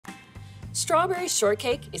Strawberry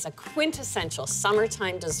shortcake is a quintessential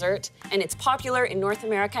summertime dessert, and it's popular in North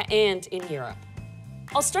America and in Europe.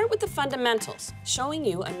 I'll start with the fundamentals, showing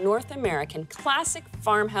you a North American classic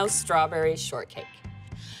farmhouse strawberry shortcake.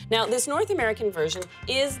 Now, this North American version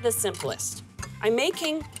is the simplest. I'm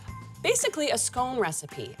making basically a scone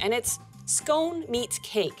recipe, and it's scone meets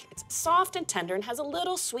cake. It's soft and tender and has a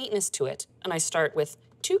little sweetness to it. And I start with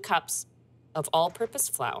 2 cups of all-purpose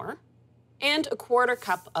flour and a 1/4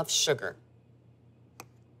 cup of sugar.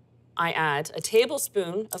 I add a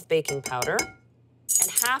tablespoon of baking powder and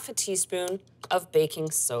 1/2 teaspoon of baking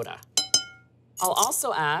soda. I'll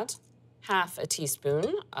also add 1/2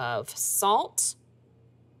 teaspoon of salt,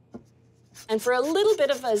 and for a little bit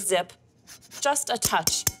of a zip, just a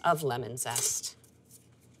touch of lemon zest.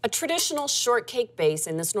 A traditional shortcake base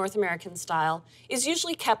in this North American style is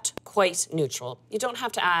usually kept quite neutral. You don't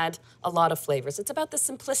have to add a lot of flavors. It's about the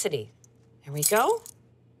simplicity. There we go.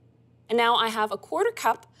 And now I have a 1/4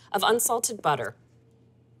 cup of unsalted butter.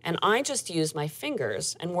 And I just use my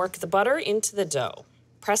fingers and work the butter into the dough,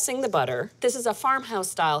 pressing the butter. This is a farmhouse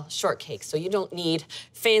style shortcake, so you don't need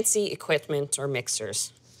fancy equipment or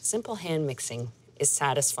mixers. Simple hand mixing is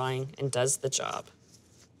satisfying and does the job.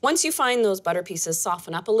 Once you find those butter pieces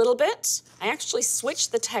soften up a little bit, I actually switch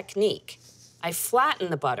the technique. I flatten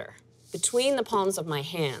the butter between the palms of my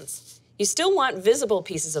hands. You still want visible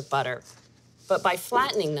pieces of butter, but by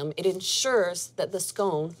flattening them, it ensures that the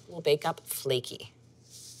scone will bake up flaky.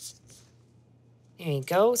 There you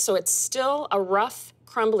go. So it's still a rough,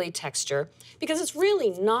 crumbly texture because it's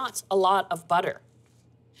really not a lot of butter.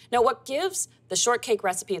 Now, what gives the shortcake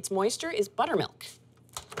recipe its moisture is buttermilk.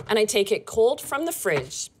 And I take it cold from the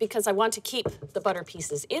fridge because I want to keep the butter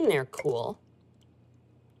pieces in there cool.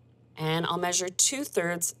 And I'll measure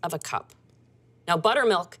 2/3 of a cup. Now,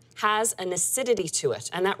 buttermilk has an acidity to it,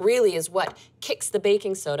 and that really is what kicks the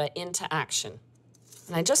baking soda into action.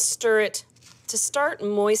 And I just stir it to start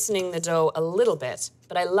moistening the dough a little bit,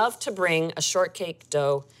 but I love to bring a shortcake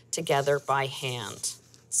dough together by hand.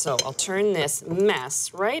 So I'll turn this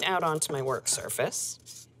mess right out onto my work surface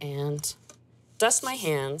and dust my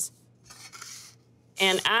hands.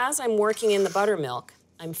 And as I'm working in the buttermilk,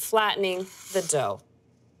 I'm flattening the dough.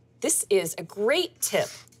 This is a great tip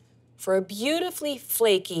for a beautifully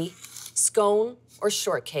flaky scone or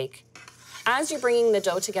shortcake. As you're bringing the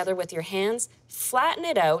dough together with your hands, flatten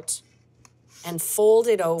it out and fold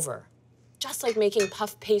it over. Just like making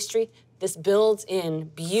puff pastry, this builds in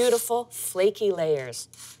beautiful flaky layers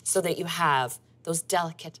so that you have those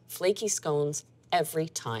delicate flaky scones every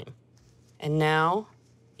time. And now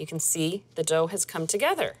you can see the dough has come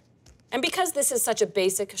together. And because this is such a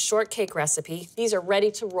basic shortcake recipe, these are ready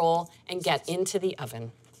to roll and get into the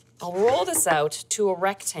oven. I'll roll this out to a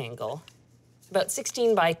rectangle, about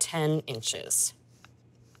 16 by 10 inches.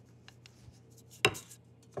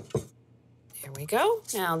 There we go.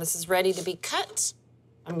 Now this is ready to be cut.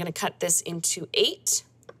 I'm gonna cut this into 8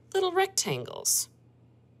 little rectangles.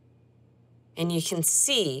 And you can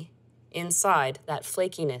see inside that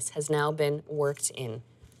flakiness has now been worked in.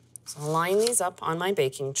 So I'll line these up on my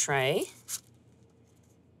baking tray.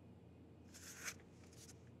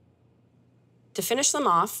 To finish them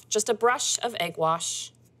off, just a brush of egg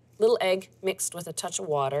wash, little egg mixed with a touch of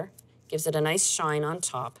water, gives it a nice shine on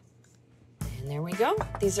top. And there we go.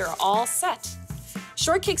 These are all set.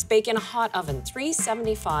 Shortcakes bake in a hot oven,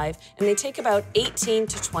 375, and they take about 18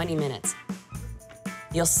 to 20 minutes.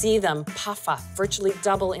 You'll see them puff up, virtually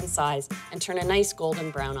double in size, and turn a nice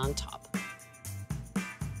golden brown on top.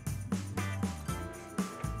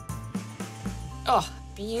 Oh,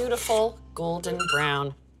 beautiful golden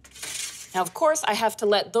brown. Now, of course, I have to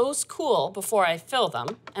let those cool before I fill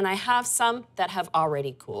them, and I have some that have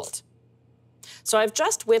already cooled. So I've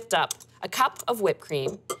just whipped up a cup of whipped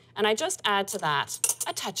cream, and I just add to that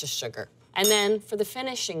a touch of sugar. And then for the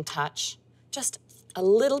finishing touch, just a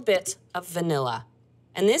little bit of vanilla.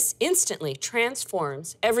 And this instantly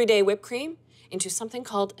transforms everyday whipped cream into something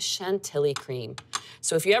called chantilly cream.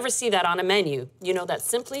 So if you ever see that on a menu, you know that's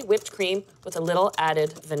simply whipped cream with a little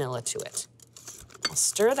added vanilla to it. I'll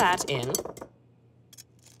stir that in.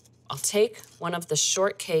 I'll take one of the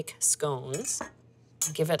shortcake scones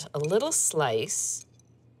and give it a little slice.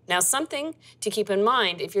 Now, something to keep in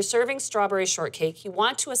mind, if you're serving strawberry shortcake, you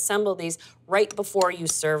want to assemble these right before you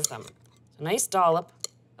serve them. A nice dollop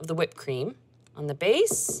of the whipped cream on the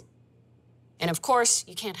base. And of course,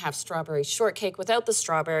 you can't have strawberry shortcake without the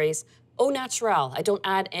strawberries. Au naturel, I don't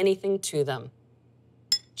add anything to them.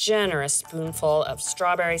 Generous spoonful of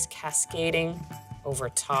strawberries cascading over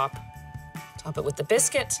top. Top it with the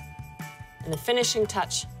biscuit. And the finishing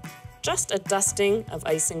touch, just a dusting of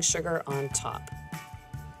icing sugar on top.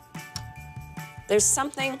 There's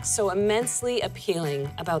something so immensely appealing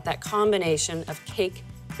about that combination of cake,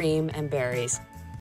 cream, and berries.